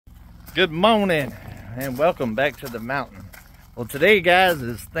Good morning and welcome back to the mountain. Well, today guys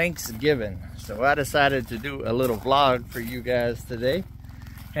is Thanksgiving, so I decided to do a little vlog for you guys today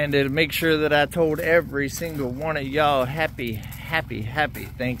and to make sure that I told every single one of y'all happy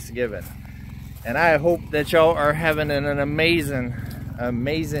Thanksgiving. And I hope that y'all are having an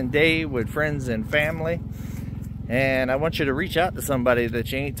amazing day with friends and family. And I want you to reach out to somebody that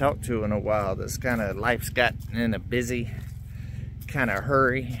you ain't talked to in a while, that's kind of life's got in a busy kind of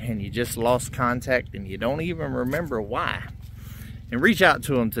hurry and you just lost contact and you don't even remember why. And reach out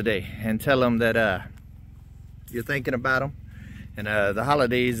to them today and tell them that you're thinking about them. And the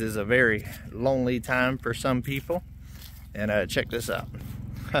holidays is a very lonely time for some people. And check this out.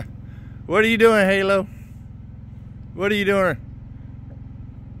 What are you doing, Halo? What are you doing?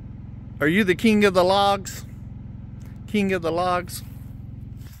 Are you the king of the logs? King of the logs?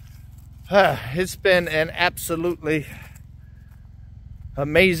 It's been an absolutely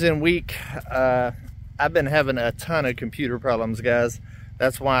amazing week. I've been having a ton of computer problems, guys.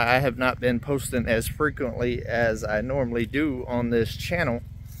 That's why I have not been posting as frequently as I normally do on this channel.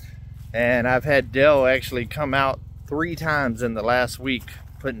 And I've had Dell actually come out 3 times in the last week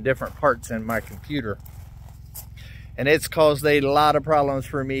putting different parts in my computer. And it's caused a lot of problems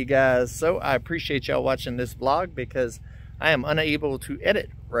for me, guys. So I appreciate y'all watching this vlog because I am unable to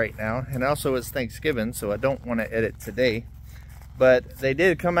edit right now. And also it's Thanksgiving, so I don't want to edit today. But they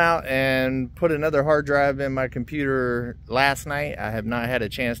did come out and put another hard drive in my computer last night. I have not had a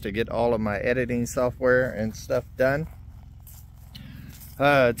chance to get all of my editing software and stuff done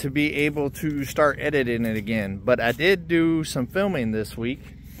to be able to start editing it again. But I did do some filming this week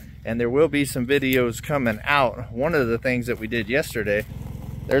and there will be some videos coming out. One of the things that we did yesterday,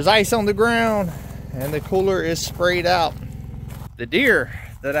 there's ice on the ground and the cooler is sprayed out. The deer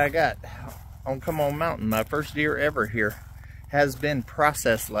that I got on Come On Mountain, my first deer ever here, has been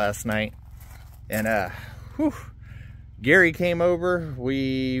processed last night. And Gary came over.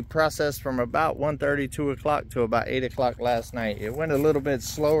 We processed from about 1:30, 2 o'clock to about 8 o'clock last night. It went a little bit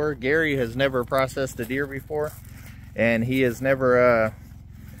slower. Gary has never processed a deer before, and he has never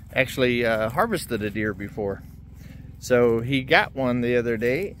actually harvested a deer before. So he got one the other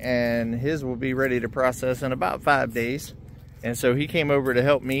day and his will be ready to process in about 5 days. And so he came over to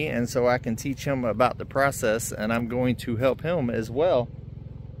help me, and so I can teach him about the process, and I'm going to help him as well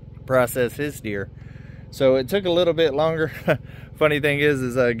process his deer. So it took a little bit longer. Funny thing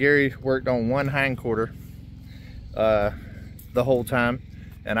is Gary worked on one hindquarter the whole time,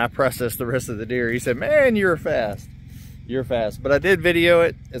 and I processed the rest of the deer. He said, "Man, you're fast. You're fast." But I did video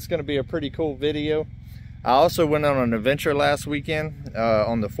it. It's going to be a pretty cool video. I also went on an adventure last weekend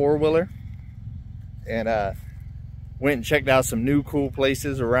on the 4-wheeler, and went and checked out some new cool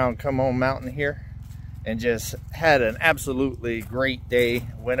places around Come On Mountain here and just had an absolutely great day.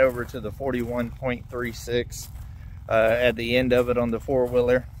 Went over to the 41.36 at the end of it on the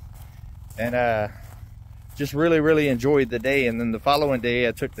 4-wheeler, and just really enjoyed the day. And then the following day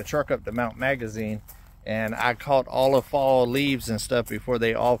I took the truck up to Mount Magazine and I caught all the fall leaves and stuff before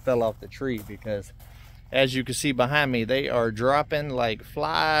they all fell off the tree, because as you can see behind me, they are dropping like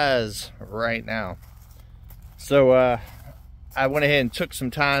flies right now. So I went ahead and took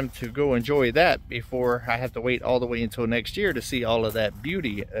some time to go enjoy that before I have to wait all the way until next year to see all of that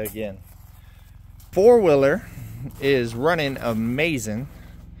beauty again. 4-wheeler is running amazing.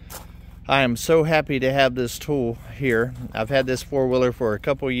 I am so happy to have this tool here. I've had this 4-wheeler for a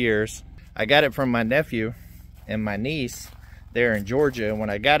couple years. I got it from my nephew and my niece there in Georgia, and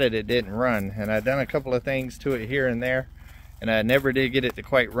when I got it, it didn't run. And I've done a couple of things to it here and there, and I never did get it to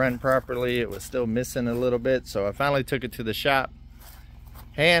quite run properly. It was still missing a little bit. So I finally took it to the shop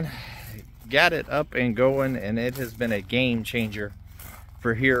and got it up and going, and it has been a game changer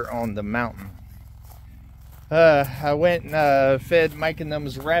for here on the mountain. I went and fed Mike and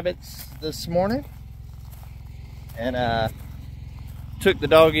them's rabbits this morning, and took the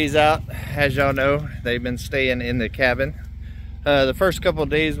doggies out. As y'all know, they've been staying in the cabin. The first couple of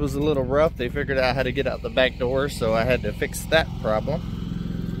days was a little rough. They figured out how to get out the back door, so I had to fix that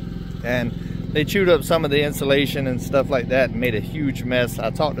problem. And they chewed up some of the insulation and stuff like that and made a huge mess. I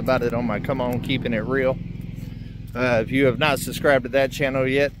talked about it on my Come On Keeping It Real. If you have not subscribed to that channel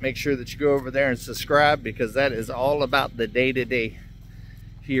yet, make sure that you go over there and subscribe, because that is all about the day-to-day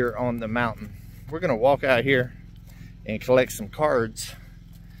here on the mountain. We're going to walk out here and collect some cards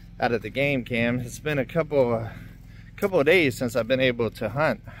out of the game cam. It's been a couple of days since I've been able to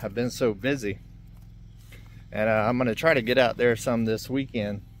hunt. I've been so busy, and I'm going to try to get out there some this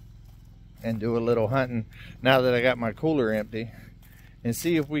weekend and do a little hunting now that I got my cooler empty, and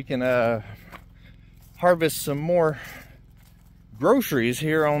see if we can harvest some more groceries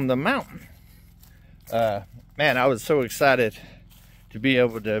here on the mountain. Man, I was so excited to be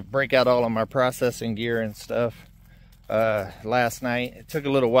able to break out all of my processing gear and stuff last night. It took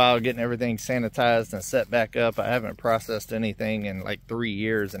a little while getting everything sanitized and set back up. I haven't processed anything in like 3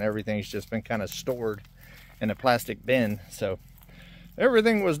 years, and everything's just been kind of stored in a plastic bin, so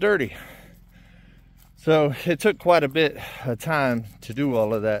everything was dirty. So it took quite a bit of time to do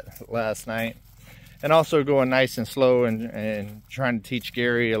all of that last night, and also going nice and slow and trying to teach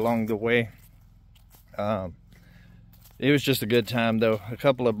Gary along the way. It was just a good time though. A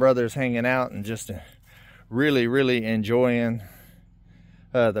couple of brothers hanging out and just really enjoying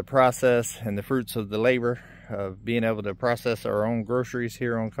the process and the fruits of the labor of being able to process our own groceries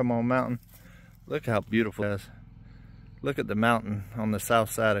here on Come On Mountain. Look how beautiful it is. Look at the mountain on the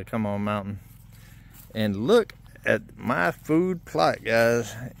south side of Come On Mountain. And look at my food plot,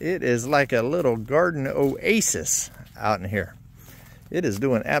 guys. It is like a little garden oasis out in here. It is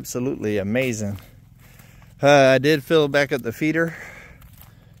doing absolutely amazing. I did fill back up the feeder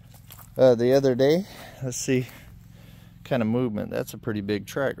the other day. Let's see kind of movement. That's a pretty big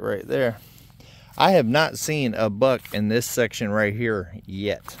track right there. I have not seen a buck in this section right here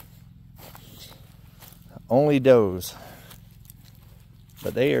yet. Only does.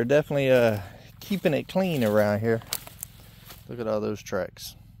 But they are definitely keeping it clean around here. Look at all those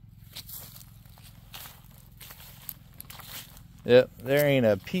tracks. Yep, there ain't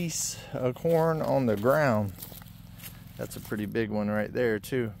a piece of corn on the ground. That's a pretty big one right there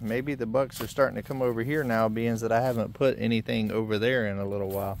too. Maybe the bucks are starting to come over here now, being that I haven't put anything over there in a little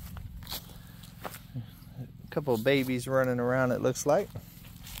while. A couple of babies running around, it looks like.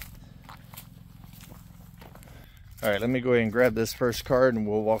 All right, let me go ahead and grab this first card and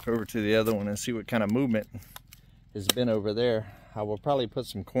we'll walk over to the other one and see what kind of movement has been over there. I will probably put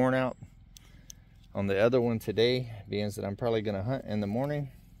some corn out on the other one today, being that I'm probably gonna hunt in the morning.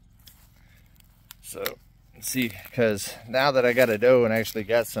 So, let's see, because now that I got a doe and actually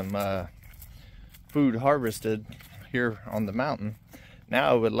got some food harvested here on the mountain,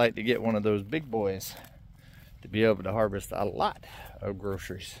 now I would like to get one of those big boys to be able to harvest a lot of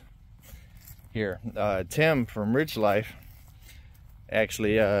groceries here. Tim from Ridge Life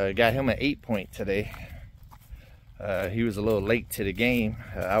actually got him an 8-point today. He was a little late to the game.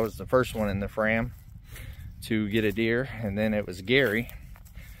 I was the first one in the Fram to get a deer, and then it was Gary,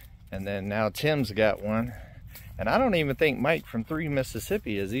 and then now Tim's got one. And I don't even think Mike from 3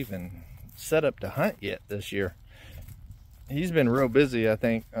 Mississippi has even set up to hunt yet this year. He's been real busy, I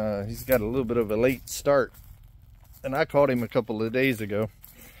think. He's got a little bit of a late start, and I called him a couple of days ago,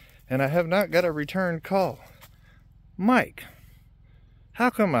 and I have not got a return call. Mike, how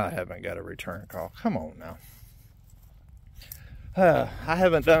come I haven't got a return call? Come on now. I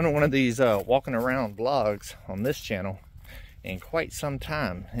haven't done one of these walking around vlogs on this channel in quite some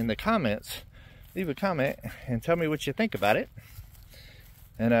time. In the comments, leave a comment and tell me what you think about it.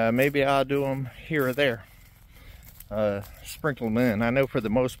 And maybe I'll do them here or there. Sprinkle them in. I know for the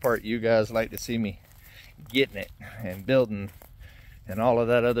most part you guys like to see me getting it and building and all of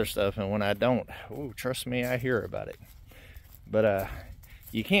that other stuff. And when I don't, oh, trust me, I hear about it. But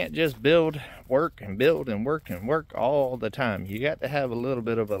you can't just build, work, and build, and work all the time. You got to have a little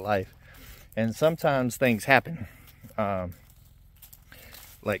bit of a life. And sometimes things happen.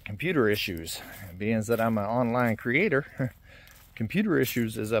 Like computer issues. Being that I'm an online creator, computer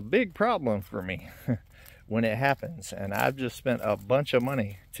issues is a big problem for me when it happens. And I've just spent a bunch of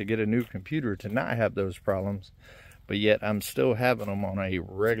money to get a new computer to not have those problems. But yet I'm still having them on a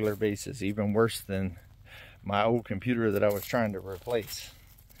regular basis, even worse than my old computer that I was trying to replace.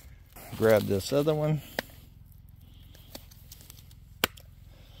 Grab this other one.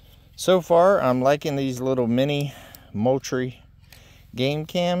 So far, I'm liking these little mini Moultrie game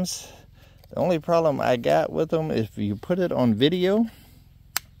cams. The only problem I got with them, if you put it on video,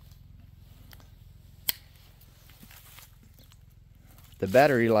 the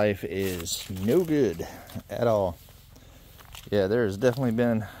battery life is no good at all. Yeah, there's definitely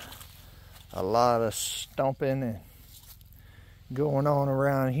been a lot of stomping and going on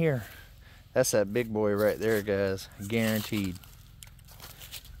around here. That's that big boy right there, guys. Guaranteed.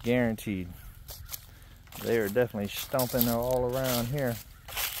 Guaranteed. They are definitely stomping all around here.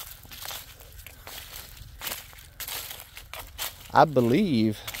 I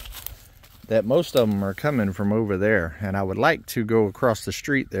believe that most of them are coming from over there, and I would like to go across the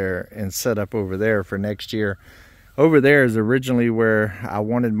street there and set up over there for next year. Over there is originally where I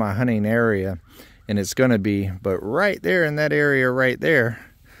wanted my hunting area, and it's going to be, but right there in that area right there,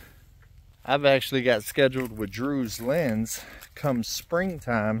 I've actually got scheduled with Drew's Lens come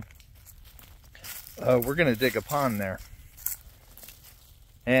springtime. We're going to dig a pond there.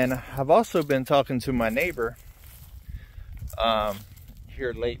 And I've also been talking to my neighbor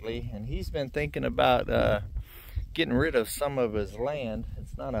here lately, and he's been thinking about getting rid of some of his land.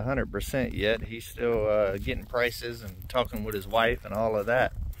 It's not 100% yet. He's still getting prices and talking with his wife and all of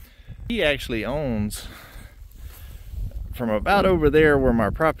that. He actually owns from about over there where my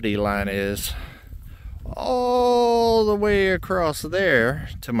property line is all the way across there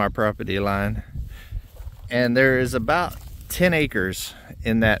to my property line, and there is about 10 acres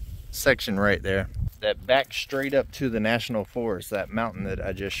in that section right there that back straight up to the National Forest, that mountain that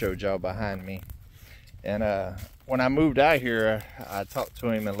I just showed y'all behind me. And when I moved out here, I talked to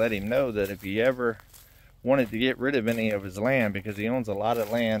him and let him know that if he ever wanted to get rid of any of his land, because he owns a lot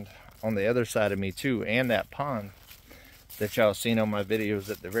of land on the other side of me too, and that pond that y'all seen on my videos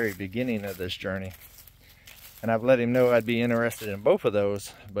at the very beginning of this journey. And I've let him know I'd be interested in both of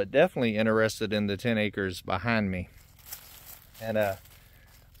those, but definitely interested in the 10 acres behind me. And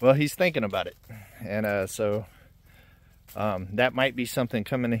well, he's thinking about it. And so that might be something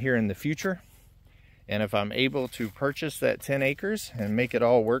coming here in the future. And if I'm able to purchase that 10 acres and make it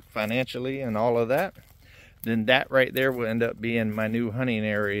all work financially and all of that, then that right there will end up being my new hunting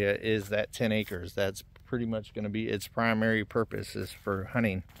area, is that 10 acres. That's pretty much going to be its primary purpose, is for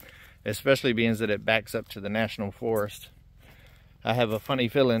hunting, especially being that it backs up to the National Forest. I have a funny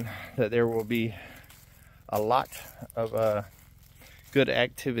feeling that there will be a lot of good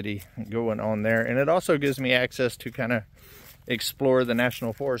activity going on there, and it also gives me access to kind of explore the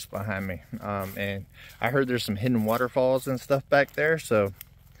National Forest behind me. And I heard there's some hidden waterfalls and stuff back there, so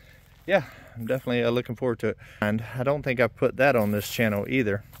yeah, I'm definitely looking forward to it. And I don't think I've put that on this channel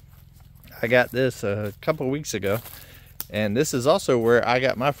either. I got this a couple weeks ago, and this is also where I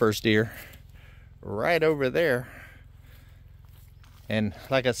got my first deer, right over there. And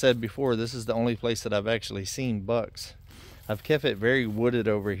like I said before, this is the only place that I've actually seen bucks. I've kept it very wooded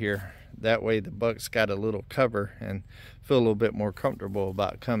over here. That way the bucks got a little cover and feel a little bit more comfortable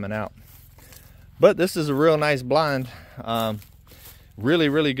about coming out. But this is a real nice blind.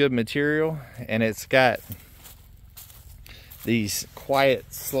 Really good material, and it's got these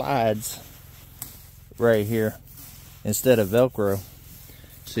quiet slides right here instead of Velcro,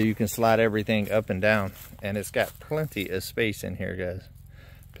 so you can slide everything up and down, and it's got plenty of space in here, guys.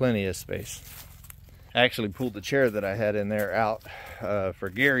 Plenty of space. I actually pulled the chair that I had in there out for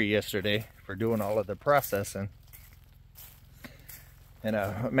Gary yesterday for doing all of the processing.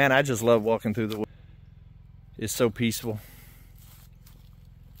 And man, I just love walking through the woods. It's so peaceful.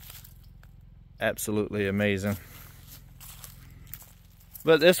 Absolutely amazing.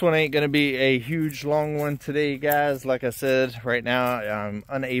 But this one ain't gonna be a huge long one today, guys. Like I said, right now I'm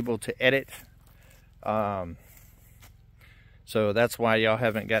unable to edit. So that's why y'all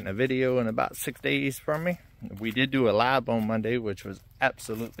haven't gotten a video in about 6 days from me. We did do a live on Monday, which was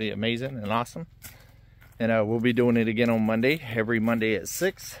absolutely amazing and awesome. And we'll be doing it again on Monday, every Monday at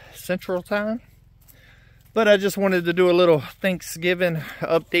 6 Central Time. But I just wanted to do a little Thanksgiving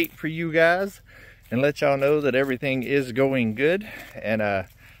update for you guys and let y'all know that everything is going good. And I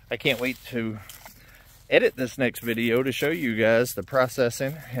can't wait to edit this next video to show you guys the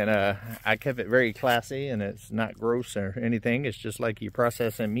processing. And I kept it very classy, and it's not gross or anything. It's just like you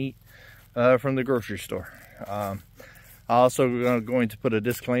processing meat from the grocery store. I'm also going to put a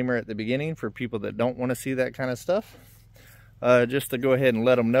disclaimer at the beginning for people that don't want to see that kind of stuff, just to go ahead and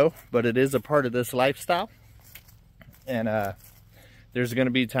let them know. But it is a part of this lifestyle, and there's going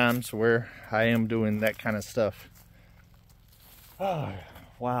to be times where I am doing that kind of stuff. Oh,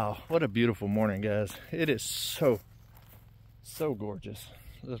 wow, what a beautiful morning, guys. It is so gorgeous.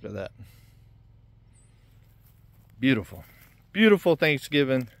 Look at that. Beautiful, beautiful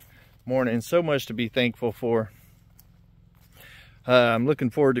Thanksgiving morning. So much to be thankful for. I'm looking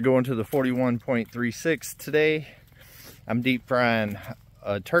forward to going to the 41.36 today. I'm deep frying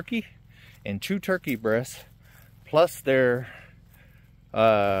a turkey and 2 turkey breasts, plus they're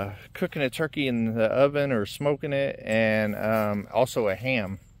cooking a turkey in the oven or smoking it, and also a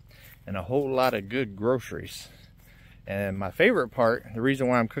ham and a whole lot of good groceries. And my favorite part, the reason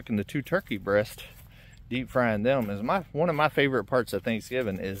why I'm cooking the 2 turkey breasts, deep frying them, is one of my favorite parts of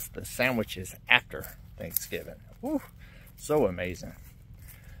Thanksgiving is the sandwiches after Thanksgiving. Woo, so amazing,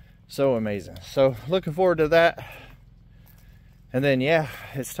 so amazing. So looking forward to that. And then yeah,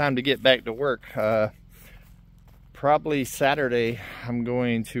 it's time to get back to work. Probably Saturday I'm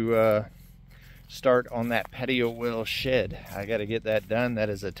going to start on that patio well shed. I got to get that done. That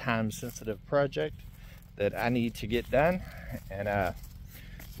is a time-sensitive project that I need to get done, and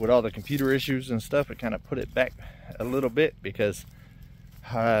with all the computer issues and stuff, it kind of put it back a little bit, because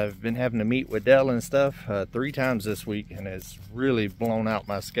I've been having to meet with Dell and stuff 3 times this week, and it's really blown out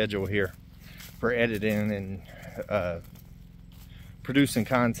my schedule here for editing and producing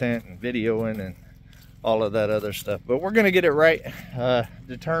content and videoing and all of that other stuff. But we're gonna get it right,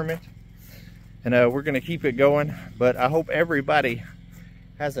 determined, and we're gonna keep it going. But I hope everybody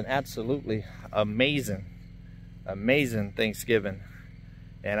has an absolutely amazing Thanksgiving,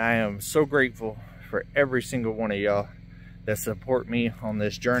 and I am so grateful for every single one of y'all that support me on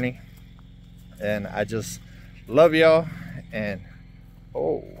this journey, and I just love y'all. And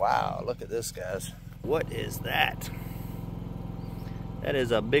oh wow, look at this, guys. What is that? That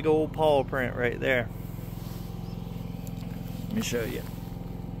is a big old paw print right there. Let me show you.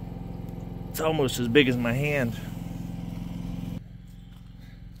 It's almost as big as my hand.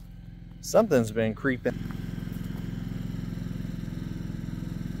 Something's been creeping.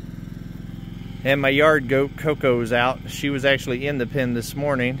 And my yard goat, Coco's out. She was actually in the pen this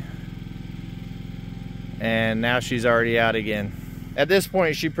morning, and now she's already out again. At this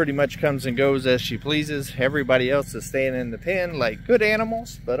point, she pretty much comes and goes as she pleases. Everybody else is staying in the pen like good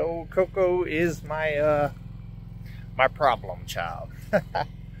animals, but old Coco is my my problem child.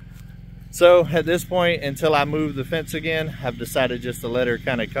 So at this point, until I move the fence again, I've decided just to let her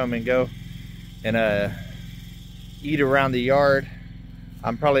kind of come and go and eat around the yard.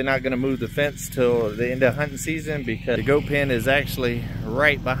 I'm probably not going to move the fence till the end of hunting season, because the goat pen is actually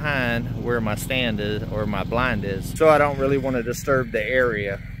right behind where my stand is, or my blind is. So I don't really want to disturb the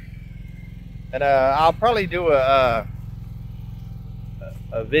area. And I'll probably do a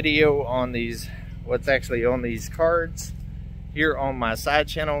video on these, what's actually on these cards here on my side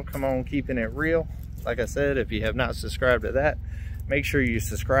channel. Come on, keeping it real. Like I said, if you have not subscribed to that, make sure you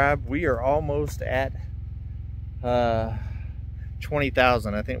subscribe. We are almost at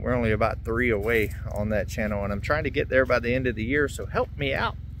 20,000. I think we're only about 3 away on that channel, and I'm trying to get there by the end of the year. So help me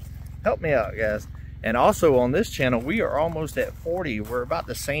out, guys. And also on this channel, we are almost at 40. We're about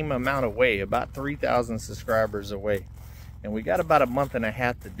the same amount away, about 3,000 subscribers away, and we got about a month and a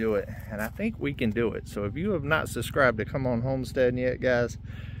half to do it, and I think we can do it. So if you have not subscribed to Come On Homesteading yet, guys,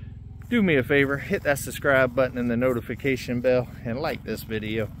 do me a favor, hit that subscribe button and the notification bell, and like this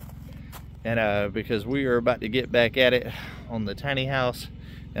video. And because we are about to get back at it on the tiny house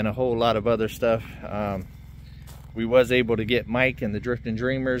and a whole lot of other stuff. We was able to get Mike and the Drifting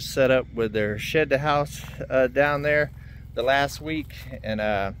Dreamers set up with their shed to house down there the last week, and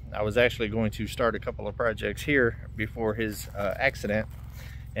I was actually going to start a couple of projects here before his accident,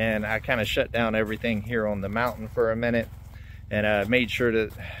 and I kind of shut down everything here on the mountain for a minute, and made sure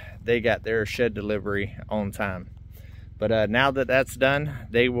that they got their shed delivery on time. But now that that's done,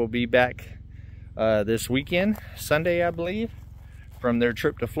 they will be back this weekend, Sunday, I believe, from their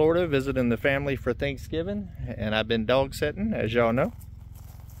trip to Florida, visiting the family for Thanksgiving. And I've been dog sitting, as y'all know.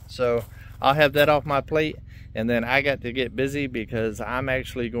 So I'll have that off my plate. And then I got to get busy, because I'm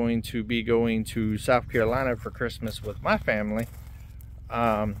actually going to be going to South Carolina for Christmas with my family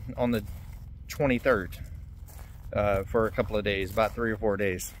on the 23rd for a couple of days, about 3 or 4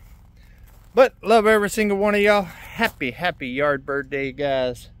 days. But love every single one of y'all. Happy yard bird day,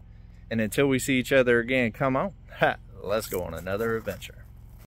 guys. And until we see each other again, come on, let's go on another adventure.